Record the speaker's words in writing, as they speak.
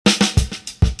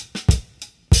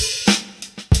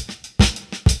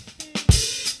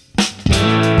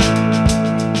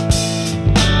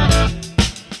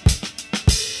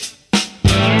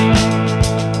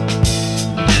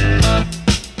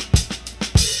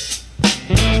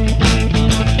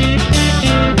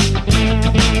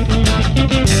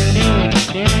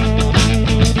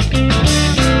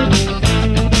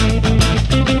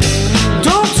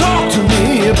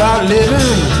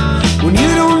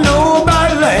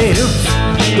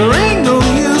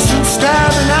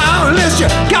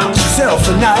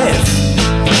a knife.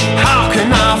 How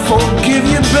can I forgive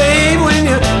you, babe, when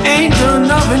you ain't done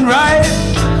nothing right?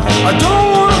 I don't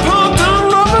wanna part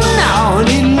down loving now and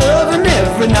need loving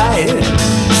every night.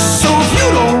 So if you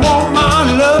don't want my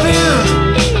loving,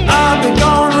 I'll be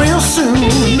gone real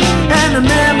soon, and the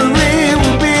memory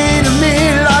will be to me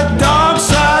like dark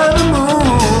side of the moon.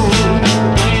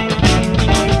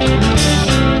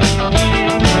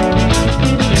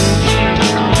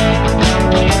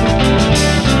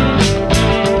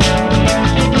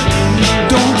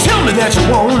 Don't tell me that you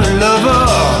want a lover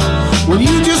when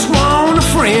you just want a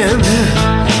friend.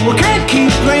 We can't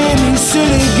keep playing these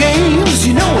silly games,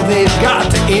 you know they've got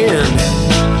to end.